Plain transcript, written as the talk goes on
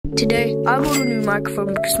Today, I bought a new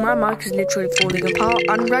microphone because my mic is literally falling apart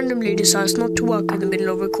and randomly decides not to work in the middle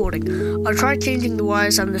of recording. I tried changing the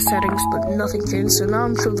wires and the settings, but nothing changed, so now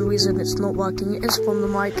I'm sure the reason it's not working is from the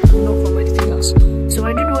mic, not from anything else. So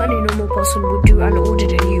I did what any normal person would do and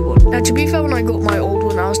ordered a new one. Now, to be fair, when I got my old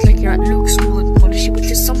one, I was looking at look, small and polished,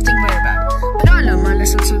 which is something very bad. But I learned my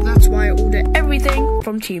lesson, so that's why I ordered everything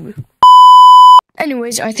from Temu.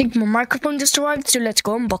 Anyways, I think my microphone just arrived, so let's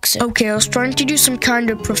go unbox it. Okay, I was trying to do some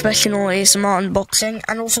kind of professional ASMR unboxing,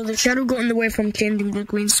 and also the shadow got in the way from changing the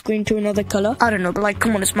green screen to another color. I don't know, but like,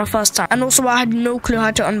 come on, it's my first time. And also I had no clue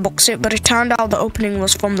how to unbox it, but it turned out the opening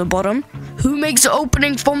was from the bottom. Who makes the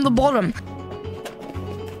opening from the bottom?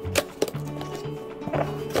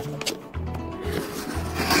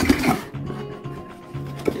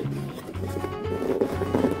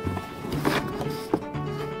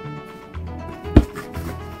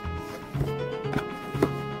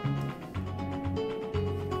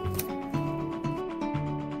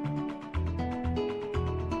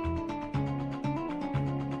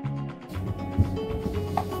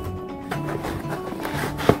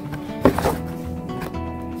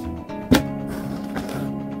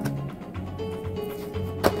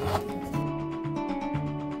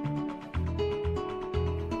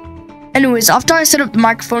 Anyways, after I set up the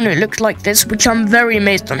microphone, it looked like this, which I'm very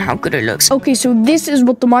amazed on how good it looks. Okay, so this is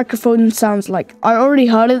what the microphone sounds like. I already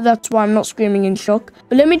heard it, that's why I'm not screaming in shock.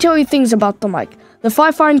 But let me tell you things about the mic. The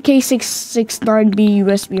Fifine K669B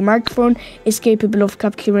USB microphone is capable of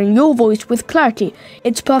capturing your voice with clarity.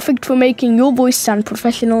 It's perfect for making your voice sound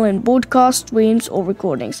professional in broadcast, streams, or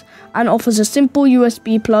recordings, and offers a simple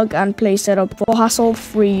USB plug and play setup for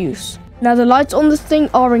hassle-free use. Now, the lights on this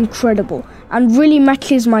thing are incredible and really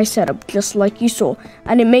matches my setup, just like you saw,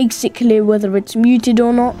 and it makes it clear whether it's muted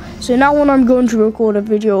or not. So now when I'm going to record a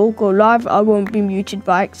video or go live, I won't be muted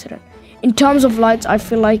by accident. In terms of lights, I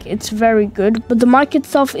feel like it's very good, but the mic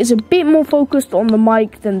itself is a bit more focused on the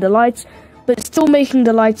mic than the lights, but still making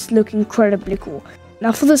the lights look incredibly cool.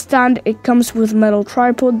 Now for the stand, it comes with a metal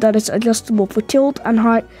tripod that is adjustable for tilt and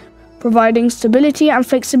height, providing stability and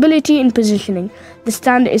flexibility in positioning. The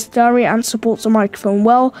stand is sturdy and supports the microphone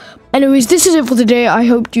well. Anyways, this is it for today. I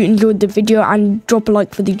hope you enjoyed the video, and drop a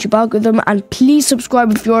like for the YouTube algorithm, and please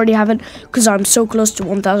subscribe if you already haven't, because I'm so close to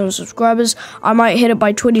 1,000 subscribers. I might hit it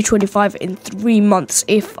by 2025 in 3 months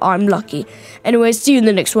if I'm lucky. Anyways, see you in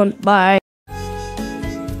the next one. Bye.